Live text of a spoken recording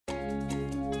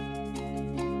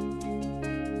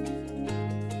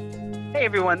Hey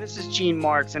everyone, this is Gene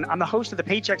Marks, and I'm the host of the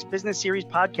Paychex Business Series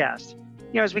podcast.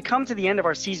 As we come to the end of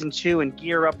our season 2 and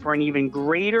gear up for an even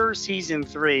greater season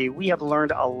 3, we have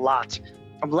learned a lot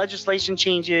from legislation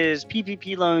changes,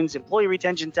 PPP loans, employee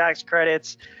retention tax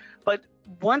credits. But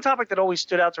one topic that always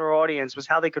stood out to our audience was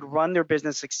how they could run their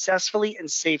business successfully and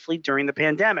safely during the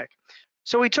pandemic.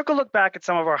 So we took a look back at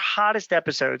some of our hottest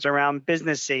episodes around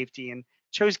business safety and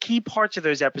chose key parts of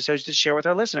those episodes to share with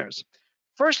our listeners.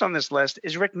 First on this list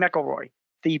is Rick McElroy,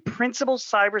 the principal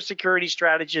cybersecurity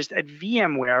strategist at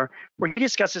VMware, where he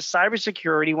discusses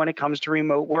cybersecurity when it comes to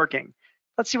remote working.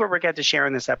 Let's see what Rick had to share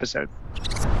in this episode.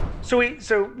 So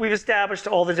we've established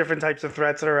all the different types of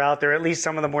threats that are out there, at least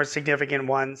some of the more significant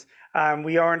ones.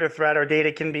 We are under threat. Our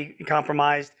data can be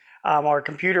compromised. Our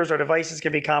computers, our devices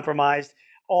can be compromised.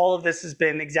 All of this has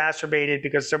been exacerbated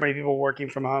because so many people are working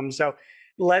from home. So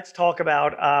let's talk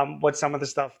about what some of the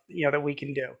stuff that we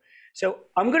can do. So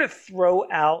I'm going to throw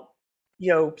out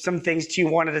some things to you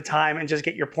one at a time and just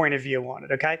get your point of view on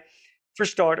it. Okay. For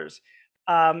starters,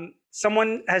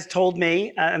 someone has told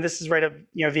me, and this is right up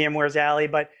VMware's alley,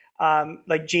 but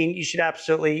like Gene, you should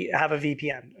absolutely have a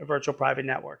VPN, a virtual private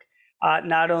network,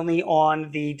 not only on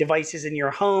the devices in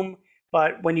your home,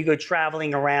 but when you go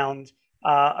traveling around.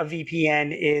 A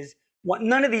VPN is what,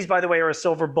 none of these, by the way, are a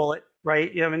silver bullet,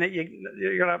 right? You're going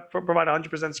to provide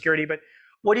 100% security, but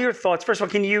what are your thoughts? First of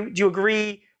all, do you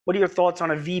agree? What are your thoughts on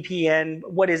a VPN?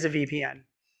 What is a VPN?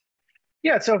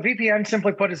 Yeah, so VPN,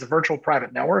 simply put, is a virtual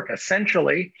private network.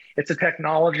 Essentially, it's a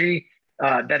technology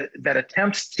that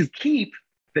attempts to keep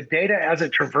the data as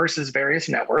it traverses various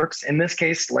networks. In this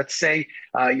case, let's say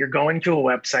you're going to a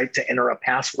website to enter a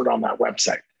password on that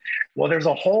website. Well, there's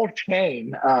a whole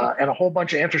chain and a whole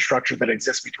bunch of infrastructure that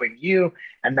exists between you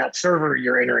and that server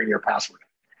you're entering your password in.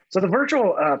 So the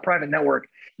virtual private network,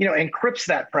 encrypts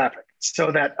that traffic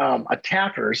so that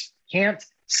attackers can't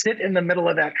sit in the middle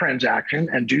of that transaction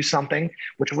and do something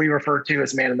which we refer to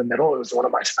as man in the middle. It was one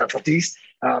of my specialties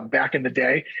back in the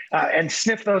day, and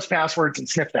sniff those passwords and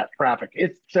sniff that traffic.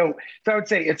 So I would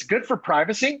say it's good for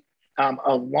privacy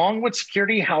along with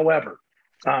security. However,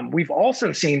 we've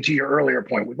also seen, to your earlier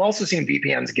point, we've also seen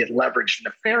VPNs get leveraged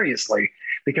nefariously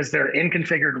because they're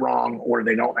configured wrong or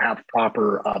they don't have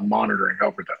proper monitoring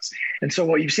over those. And so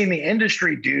what you've seen the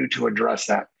industry do to address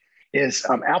that is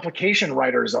application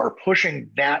writers are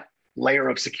pushing that layer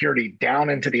of security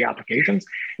down into the applications.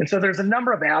 And so there's a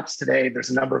number of apps today, there's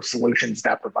a number of solutions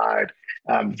that provide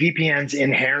VPNs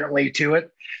inherently to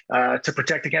it to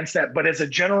protect against that. But as a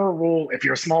general rule, if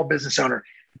you're a small business owner,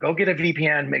 go get a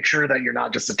VPN, make sure that you're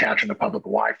not just attaching to public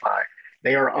Wi-Fi.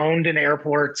 They are owned in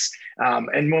airports.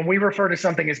 And when we refer to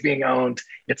something as being owned,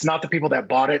 it's not the people that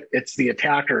bought it, it's the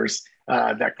attackers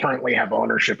that currently have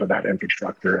ownership of that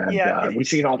infrastructure. And we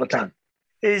see it all the time.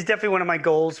 It is definitely one of my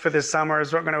goals for this summer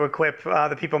is we're going to equip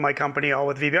the people in my company all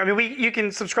with VPN. I mean, you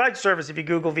can subscribe to service if you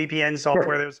Google VPN software.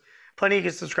 Sure. There's plenty you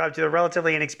can subscribe to. They're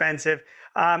relatively inexpensive.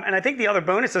 And I think the other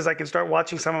bonus is I can start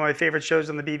watching some of my favorite shows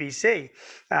on the BBC.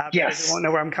 Yes. They won't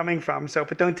know where I'm coming from.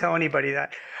 But don't tell anybody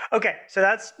that. Okay, so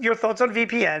that's your thoughts on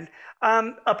VPN.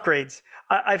 Upgrades.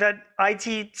 I've had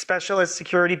IT specialists,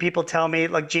 security people tell me,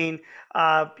 like, Gene,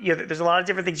 there's a lot of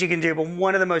different things you can do, but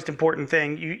one of the most important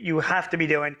thing you have to be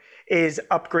doing is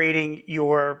upgrading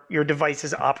your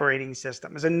device's operating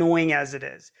system, as annoying as it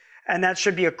is. And that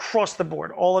should be across the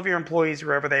board, all of your employees,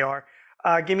 wherever they are.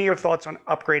 Give me your thoughts on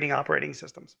upgrading operating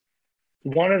systems.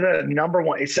 One of the number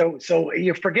one, so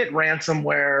you forget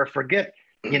ransomware, forget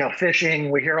phishing.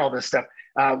 We hear all this stuff.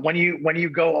 When you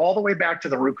go all the way back to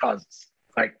the root causes,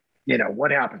 like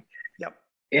what happened. Yep.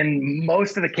 In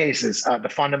most of the cases, the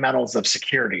fundamentals of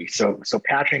security. So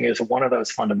patching is one of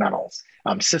those fundamentals.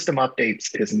 System updates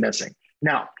is missing.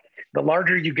 Now, the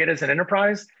larger you get as an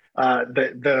enterprise,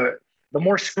 the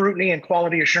more scrutiny and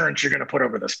quality assurance you're going to put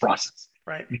over this process.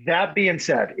 Right. That being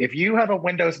said, if you have a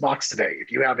Windows box today,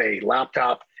 if you have a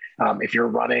laptop, if you're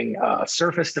running a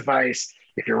Surface device,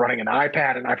 if you're running an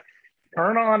iPad,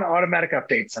 turn on automatic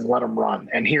updates and let them run.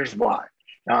 And here's why.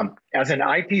 As an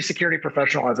IT security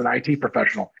professional, as an IT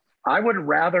professional, I would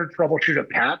rather troubleshoot a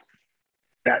patch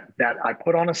that I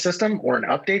put on a system or an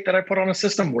update that I put on a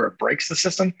system where it breaks the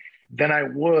system than I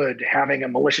would having a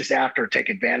malicious actor take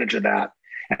advantage of that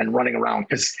and running around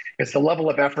because the level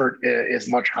of effort is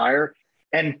much higher.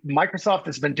 And Microsoft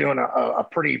has been doing a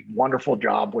pretty wonderful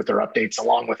job with their updates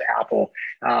along with Apple.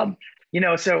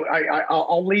 So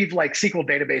I'll leave like SQL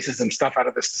databases and stuff out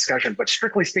of this discussion, but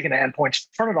strictly speaking to endpoints,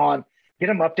 turn it on, get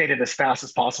them updated as fast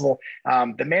as possible.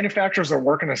 The manufacturers are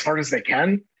working as hard as they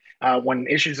can when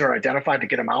issues are identified to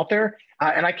get them out there.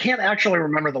 And I can't actually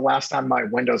remember the last time my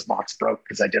Windows box broke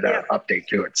because I did an update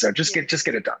to it. So just get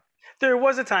it done. There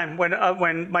was a time when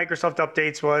Microsoft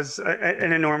Updates was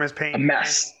an enormous pain. A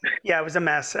mess. And, yeah, it was a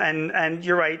mess, and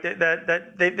you're right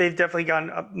that they've definitely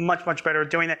gotten much better at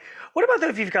doing that. What about though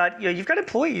if you've got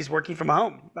employees working from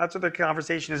home? That's what the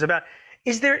conversation is about.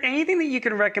 Is there anything that you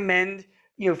can recommend,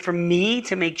 for me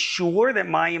to make sure that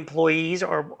my employees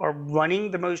are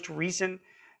running the most recent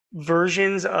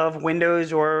versions of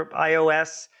Windows or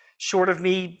iOS, short of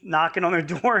me knocking on their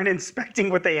door and inspecting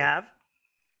what they have?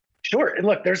 Sure. And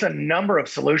look, there's a number of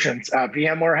solutions.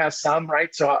 VMware has some,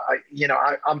 right? So,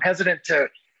 I'm hesitant to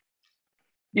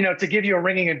give you a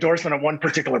ringing endorsement on one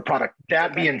particular product.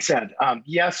 That being said,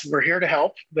 yes, we're here to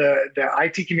help. The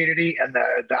IT community and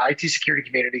the IT security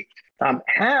community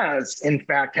has, in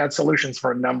fact, had solutions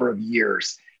for a number of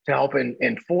years to help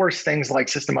enforce things like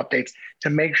system updates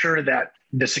to make sure that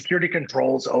the security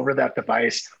controls over that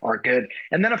device are good.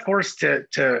 And then, of course,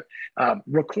 to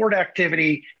record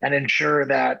activity and ensure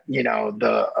that,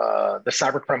 the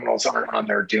cyber criminals aren't on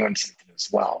there doing something as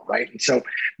well, right? And so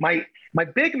my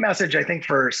big message, I think,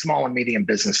 for small and medium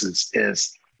businesses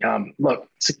is, look,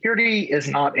 security is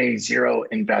not a zero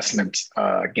investment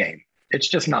game. It's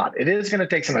just not. It is going to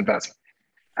take some investment.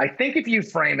 I think if you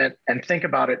frame it and think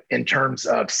about it in terms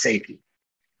of safety,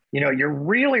 you're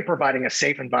really providing a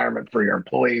safe environment for your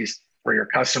employees, for your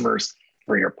customers,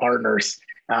 for your partners.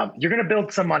 You're going to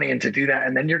build some money in to do that.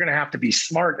 And then you're going to have to be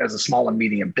smart as a small and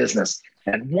medium business.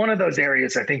 And one of those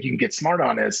areas I think you can get smart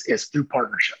on is through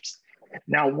partnerships.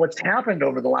 Now, what's happened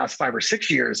over the last 5 or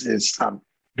 6 years is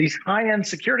these high-end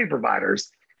security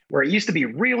providers, where it used to be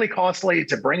really costly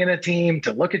to bring in a team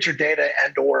to look at your data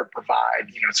and or provide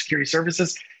security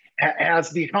services, as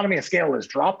the economy of scale has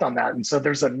dropped on that. And so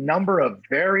there's a number of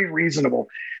very reasonable,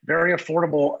 very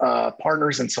affordable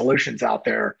partners and solutions out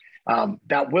there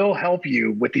that will help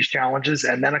you with these challenges.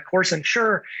 And then, of course,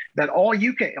 ensure that all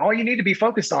you need to be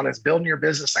focused on is building your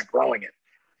business and growing it.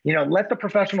 Let the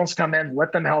professionals come in,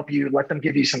 let them help you, let them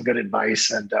give you some good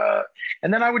advice. And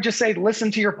then I would just say,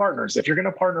 listen to your partners. If you're going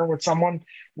to partner with someone,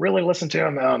 really listen to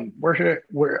them.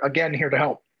 We're again here to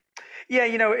help. Yeah,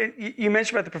 you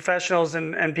mentioned about the professionals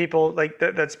and people like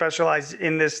that specialize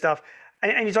in this stuff.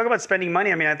 And you talk about spending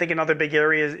money. I mean, I think another big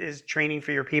area is training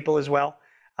for your people as well.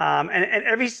 And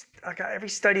every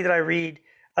study that I read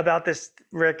about this,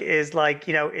 Rick, is like,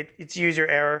 it's user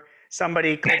error.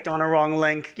 Somebody clicked on a wrong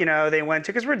link, they went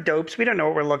to, because we're dopes. We don't know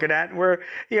what we're looking at. We're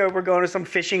going to some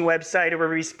phishing website, or we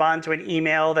respond to an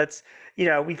email that's,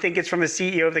 we think it's from the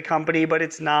CEO of the company, but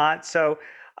it's not. So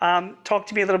talk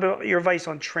to me a little bit about your advice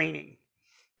on training.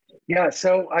 Yeah,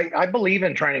 so I believe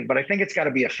in training, but I think it's got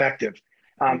to be effective.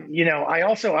 I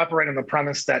also operate on the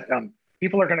premise that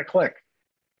people are going to click.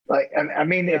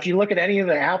 If you look at any of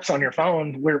the apps on your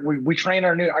phone, we train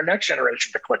our next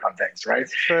generation to click on things, right?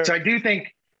 Sure. So I do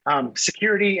think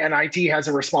security and IT has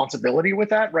a responsibility with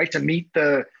that, right? To meet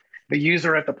the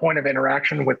user at the point of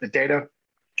interaction with the data.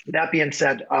 That being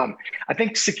said, I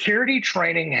think security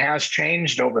training has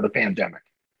changed over the pandemic.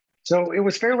 So it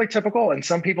was fairly typical, and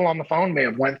some people on the phone may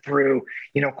have went through,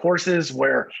 courses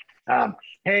where,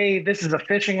 hey, this is a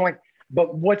phishing link.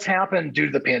 But what's happened due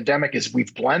to the pandemic is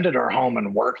we've blended our home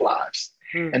and work lives.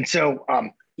 And so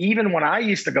even when I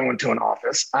used to go into an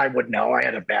office, I would know I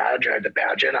had a badge. I had to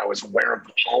badge in. I was aware of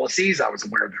the policies. I was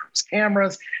aware there was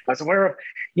cameras. I was aware of,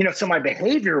 so my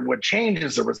behavior would change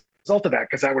as a result of that,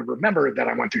 because I would remember that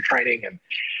I went through training and,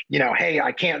 hey,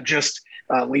 I can't just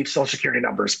leave social security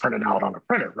numbers printed out on a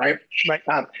printer, right? Right.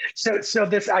 So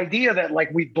this idea that like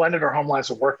we blended our home lives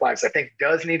with work lives, I think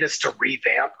does need us to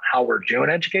revamp how we're doing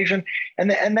education.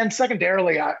 And then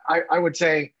secondarily, I would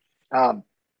say,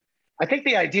 I think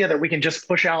the idea that we can just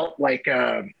push out like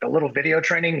a little video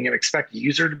training and expect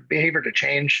user behavior to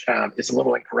change is a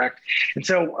little incorrect. And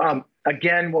so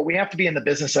again, what we have to be in the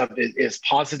business of is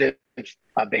positive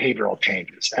behavioral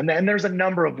changes. And then there's a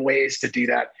number of ways to do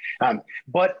that.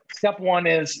 But step one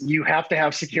is you have to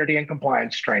have security and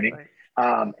compliance training.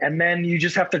 Right. And then you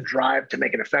just have to drive to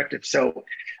make it effective. So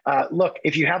look,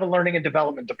 if you have a learning and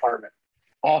development department,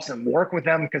 awesome, work with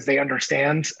them because they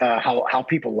understand how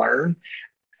people learn.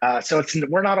 So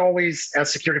we're not always,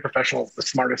 as security professionals, the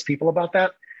smartest people about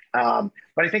that.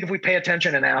 But I think if we pay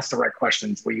attention and ask the right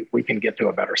questions, we can get to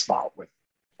a better spot with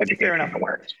education and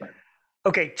awareness. Right?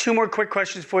 Okay, 2 more quick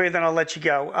questions for you, then I'll let you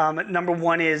go. Number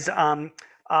one is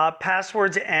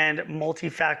passwords and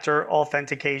multi-factor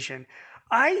authentication.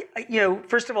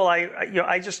 First of all,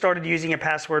 I just started using a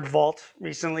password vault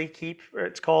recently, Keep,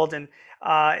 it's called, and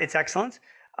it's excellent.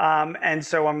 And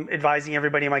so I'm advising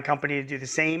everybody in my company to do the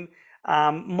same.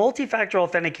 Multi-factor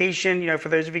authentication, for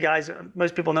those of you guys,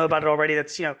 most people know about it already.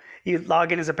 That's, you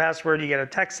log in as a password, you get a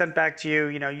text sent back to you,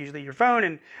 usually your phone,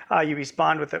 and you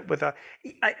respond with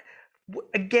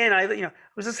again, I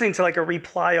was listening to like a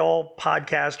Reply All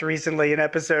podcast recently, an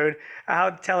episode,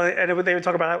 and they would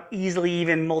talk about how easily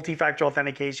even multi-factor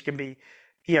authentication can be,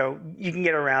 you can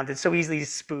get around it so easily to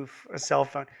spoof a cell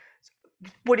phone.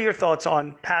 What are your thoughts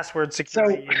on password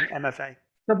security in MFA?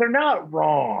 So they're not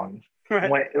wrong.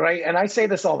 Right. And I say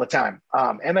this all the time.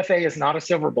 MFA is not a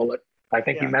silver bullet. I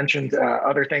think you mentioned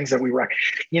other things that we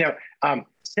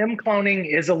SIM cloning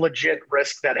is a legit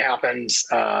risk that happens.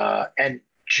 And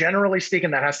generally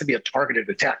speaking, that has to be a targeted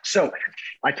attack. So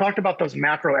I talked about those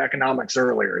macroeconomics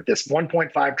earlier, this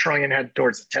 1.5 trillion head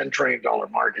towards a $10 trillion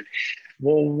market.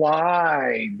 Well,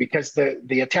 why? Because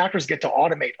the attackers get to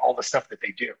automate all the stuff that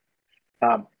they do.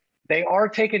 They are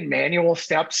taking manual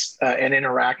steps and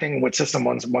interacting with system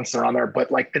once they're on there,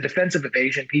 but like the defensive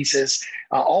evasion pieces,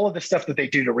 all of the stuff that they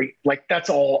do that's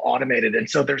all automated. And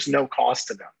so there's no cost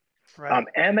to them. Right.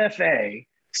 MFA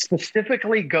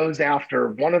specifically goes after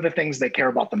one of the things they care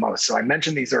about the most. So I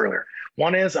mentioned these earlier.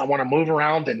 One is I want to move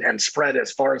around and spread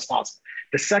as far as possible.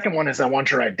 The second one is I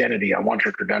want your identity. I want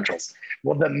your credentials.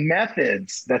 Well, the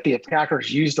methods that the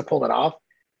attackers use to pull it off,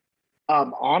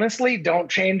 honestly, don't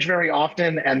change very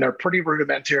often, and they're pretty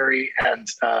rudimentary. And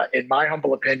in my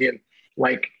humble opinion,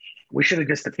 we should have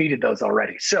just defeated those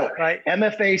already. So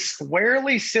MFA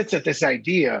squarely sits at this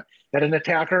idea that an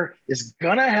attacker is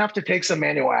going to have to take some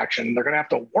manual action. They're going to have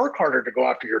to work harder to go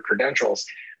after your credentials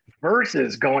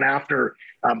versus going after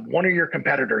one of your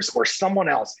competitors or someone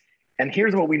else. And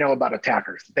here's what we know about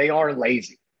attackers. They are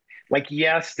lazy.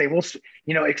 Yes, they will,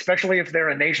 especially if they're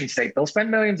a nation state, they'll spend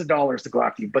millions of dollars to go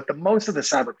after you. But most of the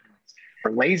cyber criminals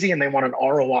are lazy and they want an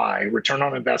ROI, return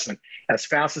on investment, as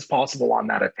fast as possible on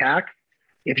that attack.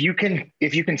 If you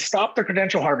can stop the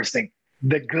credential harvesting,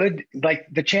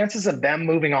 the chances of them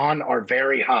moving on are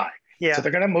very high. Yeah. So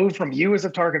they're going to move from you as a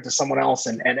target to someone else.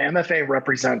 And MFA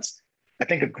represents, I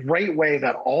think, a great way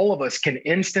that all of us can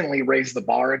instantly raise the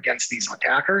bar against these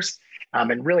attackers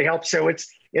and really help. So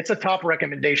it's a top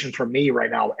recommendation for me right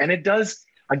now. And it does,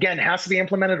 again, has to be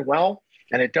implemented well,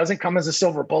 and it doesn't come as a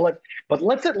silver bullet, but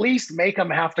let's at least make them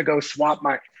have to go swap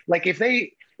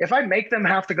if I make them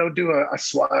have to go do a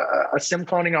SIM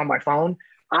cloning on my phone,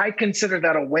 I consider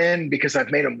that a win because I've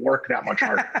made them work that much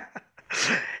harder.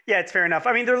 Yeah, it's fair enough.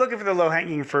 I mean, they're looking for the low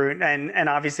hanging fruit, and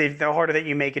obviously the harder that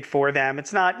you make it for them,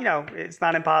 it's not, it's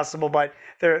not impossible, but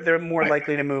they're more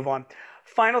likely to move on.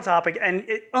 Final topic, and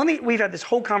we've had this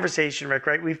whole conversation, Rick,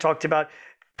 right? We've talked about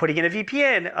putting in a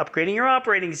VPN, upgrading your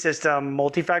operating system,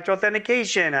 multi-factor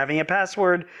authentication, having a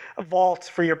password vault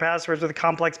for your passwords with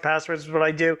complex passwords is what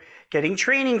I do, getting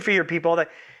training for your people.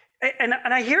 And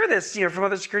I hear this, from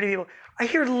other security people. I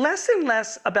hear less and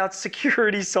less about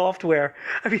security software.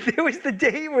 I mean, there was the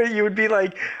day where you would be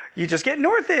like, you just get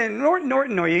Norton,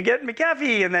 or you get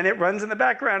McAfee, and then it runs in the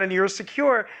background and you're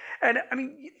secure. And I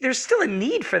mean, there's still a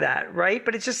need for that, right?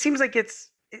 But it just seems like it's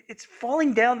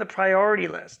falling down the priority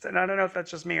list. And I don't know if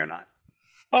that's just me or not.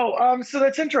 So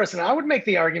that's interesting. I would make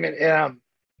the argument,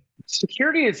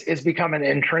 security is becoming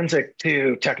intrinsic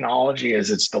to technology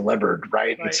as it's delivered,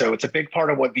 right? And so it's a big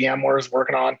part of what VMware is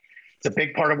working on. It's a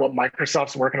big part of what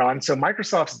Microsoft's working on. So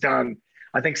Microsoft's done,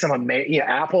 I think,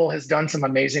 Apple has done some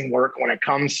amazing work when it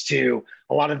comes to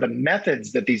a lot of the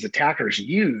methods that these attackers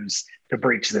use to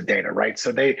breach the data, right?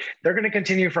 So they're going to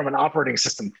continue from an operating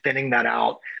system, thinning that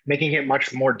out, making it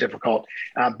much more difficult.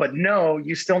 But no,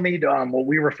 you still need what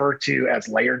we refer to as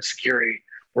layered security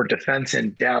or defense in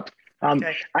depth.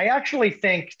 I actually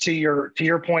think to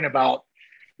your point about,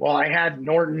 well, I had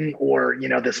Norton or,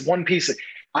 this one piece,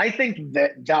 I think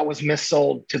that was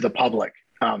missold to the public.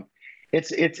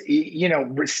 It's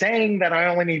saying that I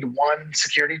only need one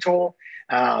security tool.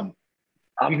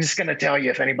 I'm just going to tell you,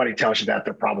 if anybody tells you that,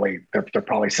 they're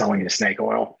probably selling you snake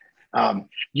oil.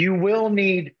 You will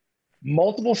need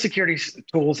multiple security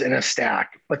tools in a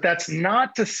stack, but that's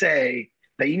not to say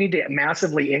that you need to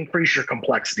massively increase your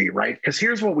complexity, right? Because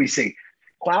here's what we see.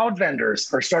 Cloud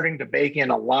vendors are starting to bake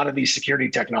in a lot of these security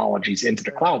technologies into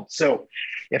the cloud. So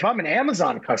if I'm an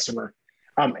Amazon customer,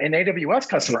 an AWS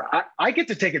customer, I get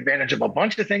to take advantage of a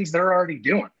bunch of things they're already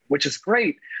doing, which is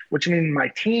great, which means my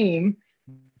team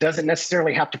doesn't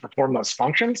necessarily have to perform those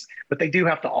functions, but they do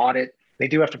have to audit. They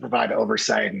do have to provide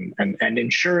oversight and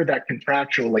ensure that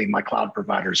contractually my cloud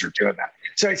providers are doing that.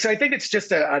 So I think it's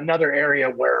just another area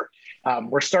where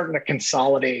we're starting to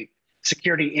consolidate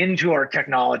security into our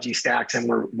technology stacks, and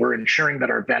we're ensuring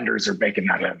that our vendors are baking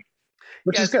that in,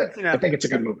 which is good. I think it's a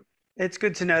good move. It's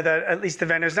good to know that at least the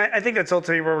vendors, and I think that's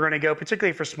ultimately where we're going to go,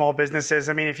 particularly for small businesses.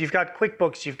 I mean, if you've got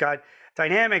QuickBooks, you've got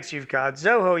Dynamics, you've got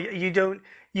Zoho,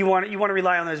 you want to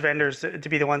rely on those vendors to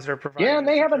be the ones that are providing. Yeah, and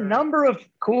they have a number of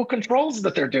cool controls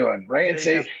that they're doing, right?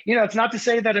 It's not to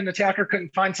say that an attacker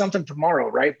couldn't find something tomorrow,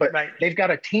 right? But they've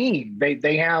got a team.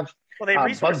 They have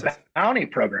bug bounty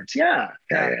programs. Yeah.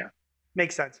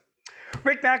 Makes sense.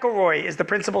 Rick McElroy is the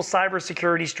principal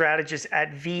cybersecurity strategist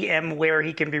at VMware.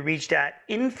 He can be reached at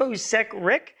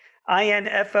InfoSecRick,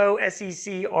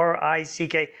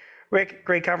 INFOSECRICK. Rick,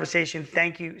 great conversation.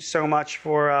 Thank you so much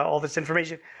for all this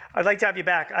information. I'd like to have you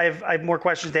back. I have more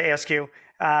questions to ask you.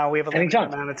 We have a limited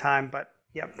amount of time, but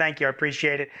yeah, thank you. I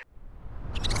appreciate it.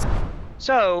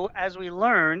 So, as we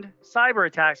learned, cyber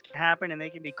attacks can happen and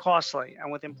they can be costly.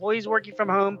 And with employees working from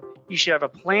home, you should have a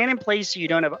plan in place so you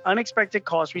don't have unexpected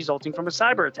costs resulting from a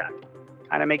cyber attack.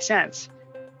 Kind of makes sense.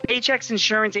 Paychex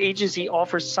Insurance Agency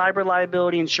offers cyber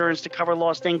liability insurance to cover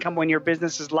lost income when your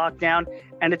business is locked down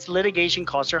and its litigation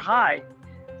costs are high.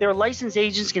 Their licensed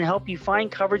agents can help you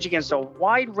find coverage against a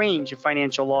wide range of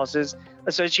financial losses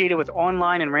associated with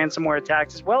online and ransomware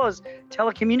attacks, as well as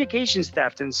telecommunications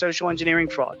theft and social engineering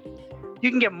fraud. You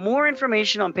can get more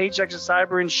information on Paychex's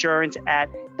cyber insurance at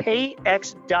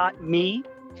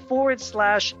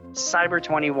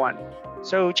payx.me/cyber21.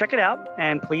 So check it out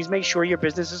and please make sure your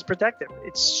business is protected.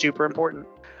 It's super important.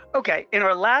 Okay, in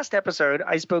our last episode,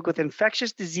 I spoke with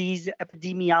infectious disease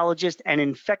epidemiologist and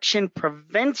infection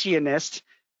preventionist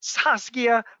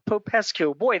Saskia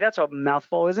Popescu. Boy, that's a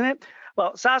mouthful, isn't it?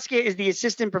 Well, Saskia is the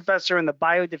assistant professor in the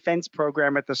biodefense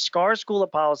program at the SCAR School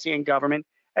of Policy and Government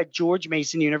at George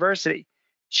Mason University.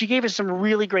 She gave us some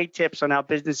really great tips on how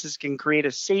businesses can create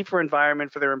a safer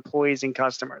environment for their employees and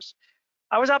customers.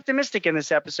 I was optimistic in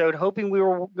this episode, hoping we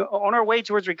were on our way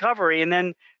towards recovery, and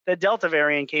then the Delta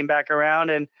variant came back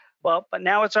around, but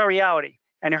now it's our reality.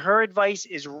 And her advice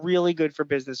is really good for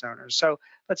business owners. So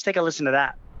let's take a listen to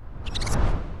that.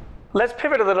 Let's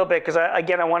pivot a little bit because, I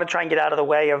want to try and get out of the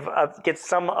way of get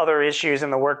some other issues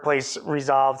in the workplace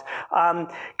resolved.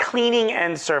 Cleaning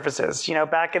and surfaces. You know,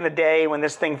 back in the day when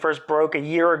this thing first broke a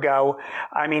year ago,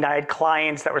 I had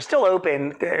clients that were still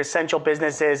open, they're essential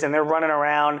businesses, and they're running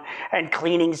around and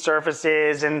cleaning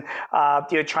surfaces and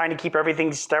trying to keep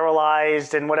everything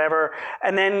sterilized and whatever.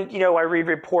 And then, I read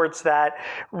reports that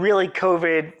really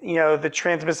COVID, the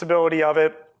transmissibility of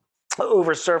it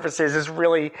over surfaces is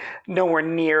really nowhere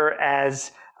near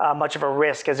as much of a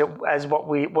risk as what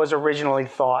was originally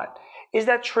thought. Is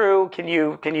that true? Can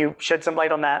you shed some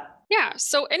light on that? Yeah.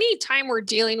 So anytime we're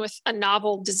dealing with a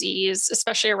novel disease,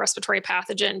 especially a respiratory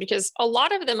pathogen, because a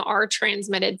lot of them are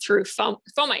transmitted through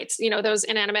fomites, those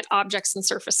inanimate objects and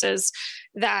surfaces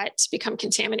that become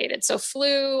contaminated. So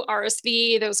flu,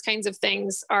 RSV, those kinds of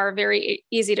things are very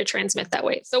easy to transmit that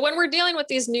way. So when we're dealing with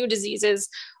these new diseases,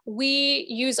 we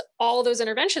use all those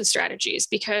intervention strategies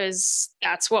because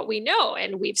that's what we know,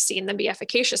 and we've seen them be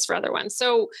efficacious for other ones.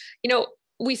 So,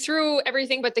 we threw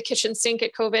everything but the kitchen sink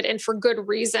at COVID, and for good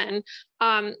reason.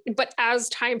 But as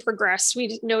time progressed,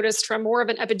 we noticed from more of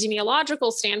an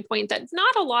epidemiological standpoint that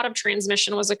not a lot of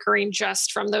transmission was occurring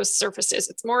just from those surfaces.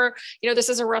 It's more, this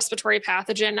is a respiratory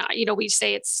pathogen. We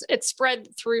say it's spread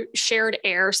through shared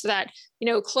air, so that,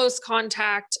 close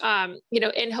contact,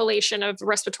 inhalation of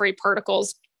respiratory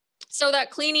particles. So that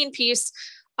cleaning piece,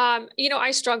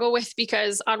 I struggle with,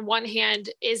 because on one hand,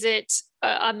 is it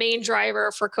a main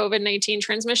driver for COVID-19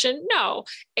 transmission? No,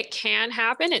 it can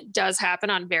happen. It does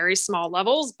happen on very small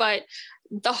levels, but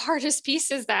the hardest piece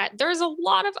is that there's a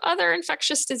lot of other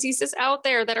infectious diseases out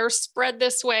there that are spread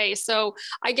this way. So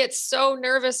I get so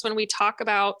nervous when we talk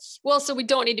about, so we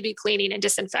don't need to be cleaning and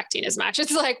disinfecting as much.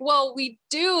 It's like, well, we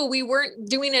do. We weren't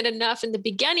doing it enough in the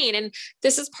beginning. And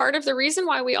this is part of the reason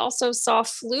why we also saw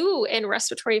flu and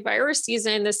respiratory virus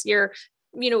season this year,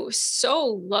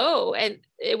 so low. And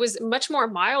it was much more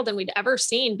mild than we'd ever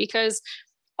seen, because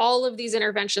all of these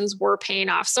interventions were paying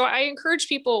off. So I encourage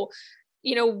people,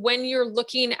 when you're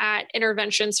looking at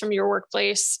interventions from your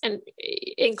workplace, and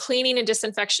cleaning and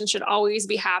disinfection should always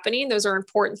be happening. Those are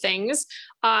important things.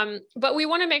 But we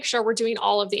want to make sure we're doing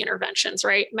all of the interventions,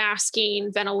 right? Masking,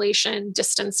 ventilation,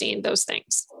 distancing, those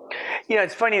things.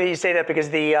 It's funny that you say that, because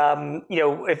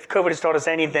if COVID has taught us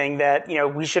anything, that,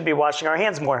 we should be washing our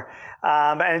hands more.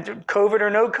 and COVID or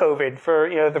no COVID for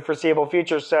the foreseeable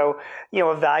future. So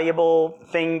a valuable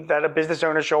thing that a business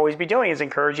owner should always be doing is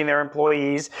encouraging their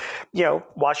employees,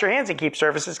 wash your hands and keep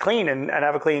surfaces clean and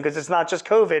have a clean, because it's not just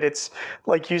COVID. It's,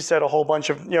 like you said, a whole bunch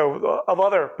of of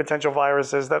other potential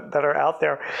viruses that are out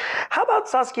there. How about,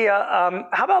 Saskia?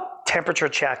 How about temperature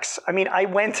checks? I mean, I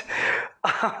went,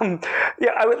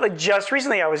 just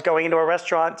recently I was going into a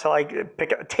restaurant to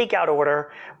pick a takeout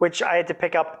order, which I had to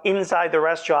pick up inside the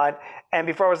restaurant. And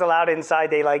before I was allowed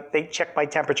inside, they checked my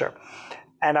temperature.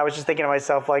 And I was just thinking to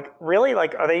myself, really?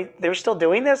 They're still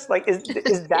doing this?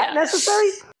 Is that necessary?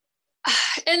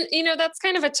 And, that's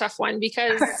kind of a tough one,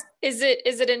 because is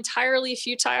it entirely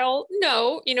futile?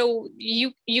 No,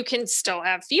 you can still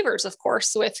have fevers, of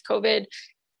course, with COVID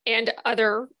and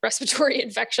other respiratory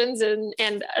infections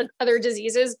and other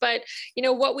diseases. But,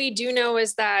 what we do know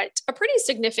is that a pretty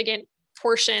significant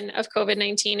portion of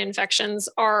COVID-19 infections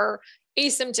are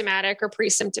asymptomatic or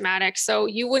pre-symptomatic. So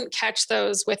you wouldn't catch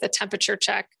those with a temperature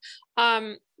check.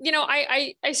 I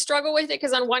struggle with it,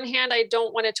 because on one hand, I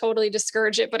don't want to totally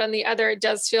discourage it, but on the other, it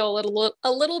does feel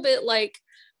a little bit like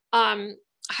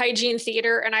hygiene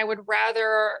theater. And I would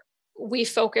rather we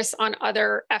focus on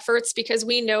other efforts, because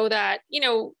we know that,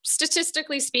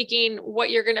 statistically speaking, what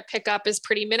you're going to pick up is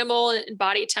pretty minimal, and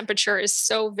body temperature is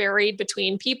so varied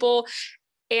between people.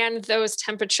 And those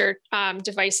temperature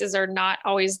devices are not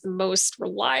always the most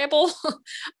reliable.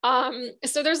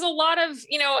 So there's a lot of,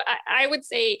 I would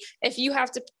say if you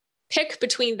have to pick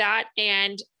between that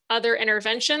and other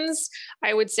interventions,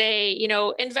 I would say,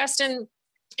 invest in,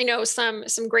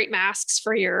 some great masks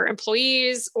for your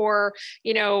employees, or,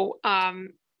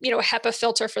 HEPA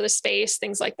filter for the space,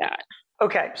 things like that.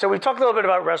 Okay. So we've talked a little bit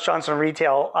about restaurants and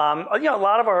retail. A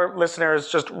lot of our listeners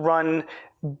just run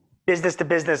business to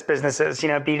business businesses,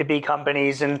 B2B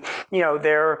companies, and,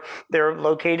 they're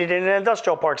located in an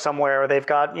industrial park somewhere, or they've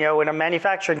got, in a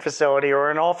manufacturing facility or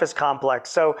an office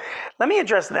complex. So let me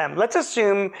address them. Let's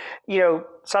assume,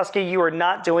 Saskia, you are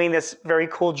not doing this very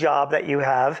cool job that you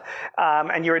have,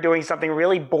 and you are doing something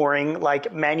really boring,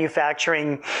 like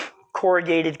manufacturing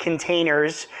corrugated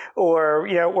containers,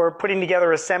 or putting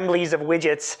together assemblies of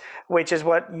widgets, which is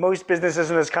what most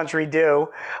businesses in this country do.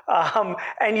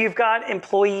 And you've got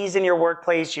employees in your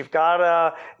workplace. You've got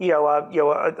a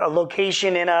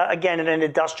location in an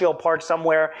industrial park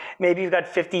somewhere. Maybe you've got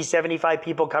 50, 75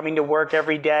 people coming to work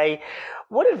every day.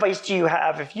 What advice do you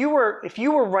have if you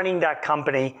were running that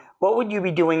company? What would you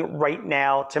be doing right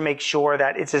now to make sure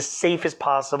that it's as safe as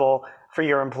possible for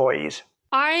your employees?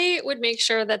 I would make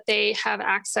sure that they have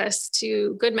access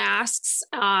to good masks,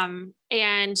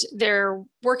 and they're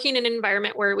working in an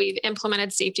environment where we've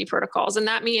implemented safety protocols. And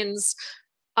that means,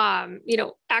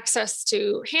 access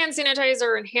to hand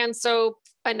sanitizer and hand soap,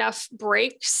 enough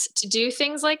breaks to do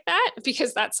things like that,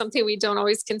 because that's something we don't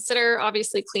always consider,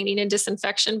 obviously cleaning and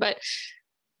disinfection, but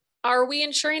are we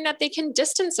ensuring that they can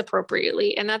distance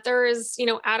appropriately, and that there is,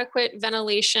 adequate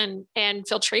ventilation and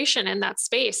filtration in that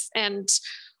space? And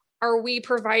are we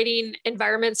providing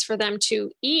environments for them to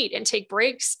eat and take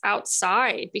breaks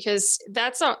outside? Because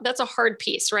that's a hard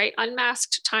piece, right?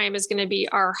 Unmasked time is going to be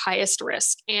our highest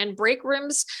risk, and break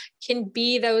rooms can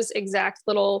be those exact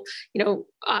little,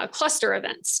 cluster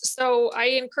events. So I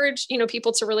encourage,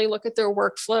 people to really look at their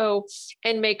workflow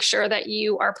and make sure that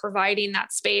you are providing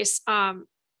that space.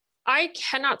 I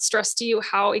cannot stress to you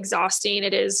how exhausting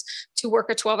it is to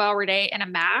work a 12-hour day in a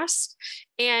mask,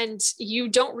 and you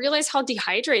don't realize how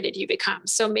dehydrated you become.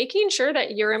 So making sure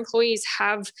that your employees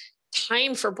have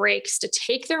time for breaks to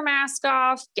take their mask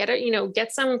off,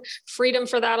 get some freedom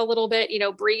for that a little bit,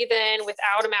 breathe in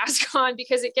without a mask on,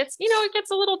 because it gets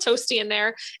a little toasty in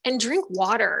there, and drink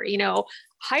water,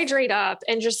 hydrate up,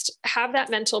 and just have that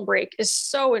mental break is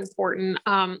so important.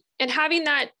 And having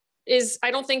that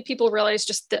I don't think people realize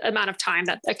just the amount of time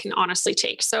that can honestly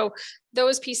take. So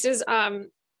those pieces,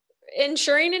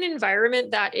 ensuring an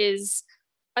environment that is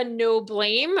a no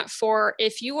blame for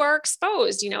if you are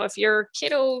exposed, if your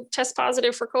kiddo tests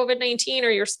positive for COVID-19 or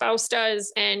your spouse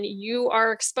does, and you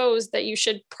are exposed, that you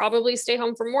should probably stay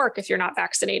home from work if you're not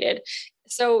vaccinated.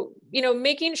 So,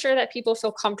 making sure that people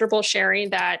feel comfortable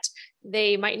sharing that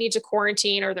they might need to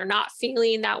quarantine, or they're not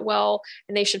feeling that well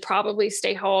and they should probably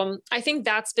stay home. I think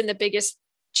that's been the biggest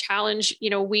challenge,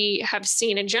 we have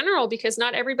seen in general, because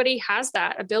not everybody has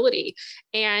that ability.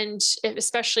 And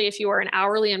especially if you are an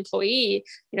hourly employee,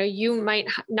 you might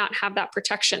not have that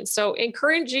protection. So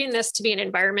encouraging this to be an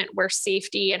environment where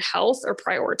safety and health are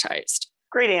prioritized.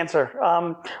 Great answer.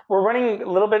 We're running a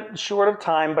little bit short of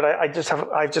time, but I just have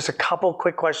a couple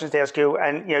quick questions to ask you.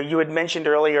 And you had mentioned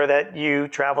earlier that you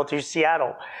traveled to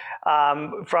Seattle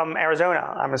from Arizona,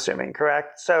 I'm assuming,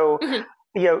 correct? So. Mm-hmm.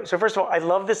 So first of all, I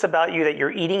love this about you that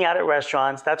you're eating out at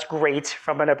restaurants. That's great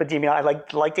from an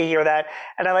epidemiologist. I like to hear that,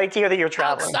 and I like to hear that you're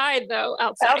traveling. Outside, though.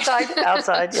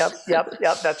 Outside.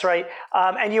 Yep. That's right.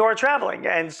 And you are traveling,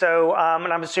 and so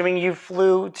and I'm assuming you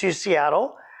flew to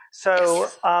Seattle. So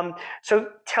yes. So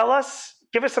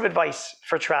give us some advice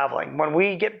for traveling when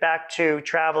we get back to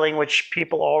traveling, which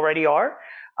people already are.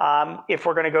 If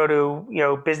we're going to go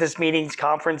to business meetings,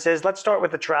 conferences, let's start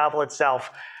with the travel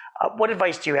itself. What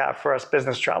advice do you have for us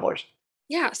business travelers?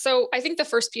 Yeah. So I think the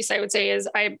first piece I would say is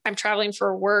I'm traveling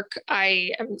for work.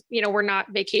 I am, we're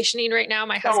not vacationing right now.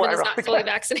 My husband is not fully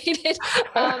vaccinated.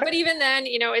 But even then,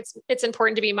 it's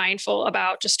important to be mindful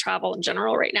about just travel in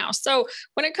general right now. So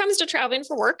when it comes to traveling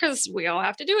for work, because we all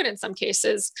have to do it in some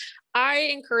cases,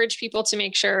 I encourage people to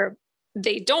make sure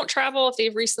they don't travel if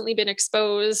they've recently been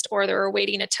exposed or they're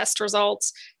awaiting a test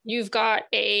results. You've got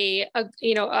a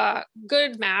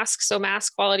good mask. So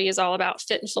mask quality is all about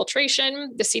fit and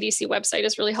filtration. The CDC website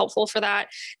is really helpful for that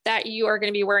you are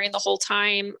going to be wearing the whole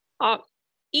time.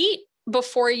 Eat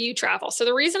before you travel. So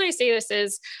the reason I say this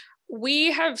is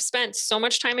we have spent so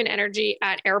much time and energy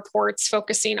at airports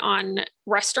focusing on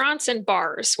restaurants and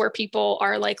bars where people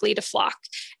are likely to flock.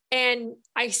 And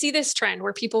I see this trend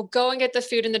where people go and get the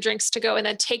food and the drinks to go and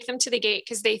then take them to the gate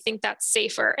because they think that's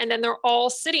safer. And then they're all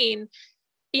sitting,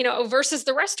 versus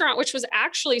the restaurant, which was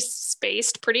actually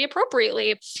spaced pretty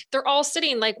appropriately. They're all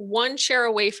sitting like one chair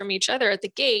away from each other at the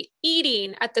gate,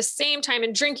 eating at the same time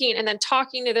and drinking and then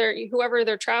talking to whoever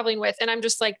they're traveling with. And I'm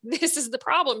just like, this is the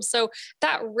problem. So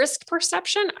that risk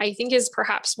perception, I think, is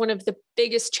perhaps one of the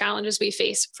biggest challenges we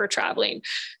face for traveling.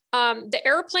 The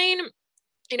airplane,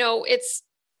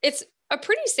 it's a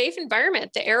pretty safe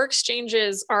environment. The air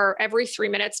exchanges are every 3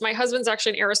 minutes. My husband's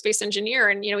actually an aerospace engineer,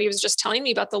 and he was just telling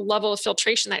me about the level of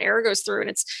filtration that air goes through, and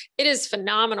it is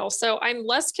phenomenal. So I'm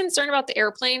less concerned about the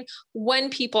airplane when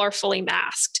people are fully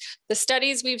masked. The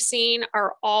studies we've seen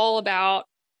are all about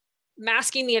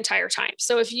masking the entire time.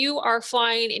 So if you are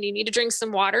flying and you need to drink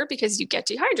some water because you get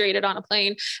dehydrated on a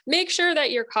plane, make sure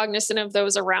that you're cognizant of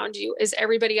those around you. Is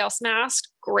everybody else masked?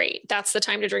 Great. That's the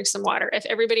time to drink some water. If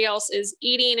everybody else is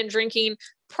eating and drinking,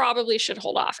 probably should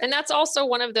hold off. And that's also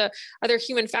one of the other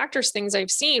human factors things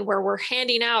I've seen where we're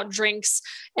handing out drinks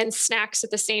and snacks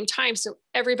at the same time. So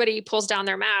everybody pulls down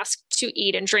their mask to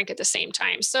eat and drink at the same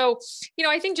time. So,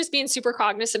 I think just being super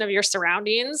cognizant of your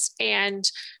surroundings and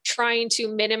trying to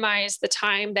minimize the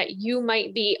time that you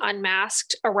might be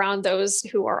unmasked around those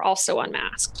who are also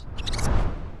unmasked.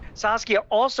 Saskia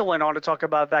also went on to talk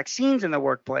about vaccines in the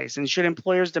workplace and should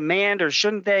employers demand or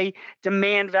shouldn't they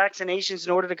demand vaccinations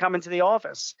in order to come into the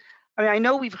office? I mean, I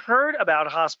know we've heard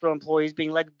about hospital employees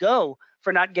being let go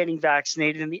for not getting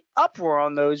vaccinated and the uproar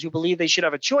on those who believe they should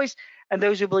have a choice and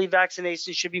those who believe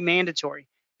vaccinations should be mandatory.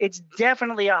 It's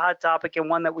definitely a hot topic and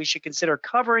one that we should consider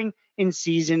covering in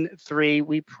season 3.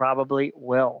 We probably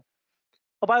will.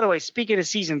 Oh, by the way, speaking of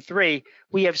season 3,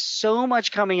 we have so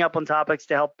much coming up on topics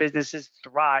to help businesses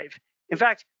thrive. In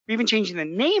fact, we're even changing the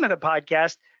name of the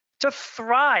podcast to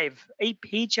Thrive, a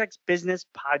Paychex business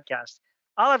podcast.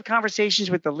 I'll have conversations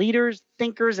with the leaders,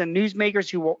 thinkers, and newsmakers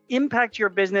who will impact your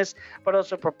business, but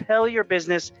also propel your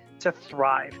business to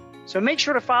thrive. So make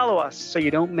sure to follow us so you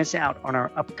don't miss out on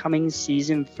our upcoming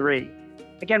season 3.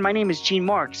 Again, my name is Gene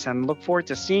Marks, and look forward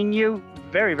to seeing you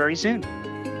very, very soon.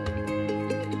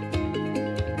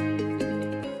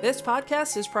 This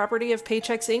podcast is property of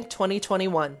Paychex Inc.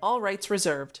 2021. All rights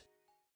reserved.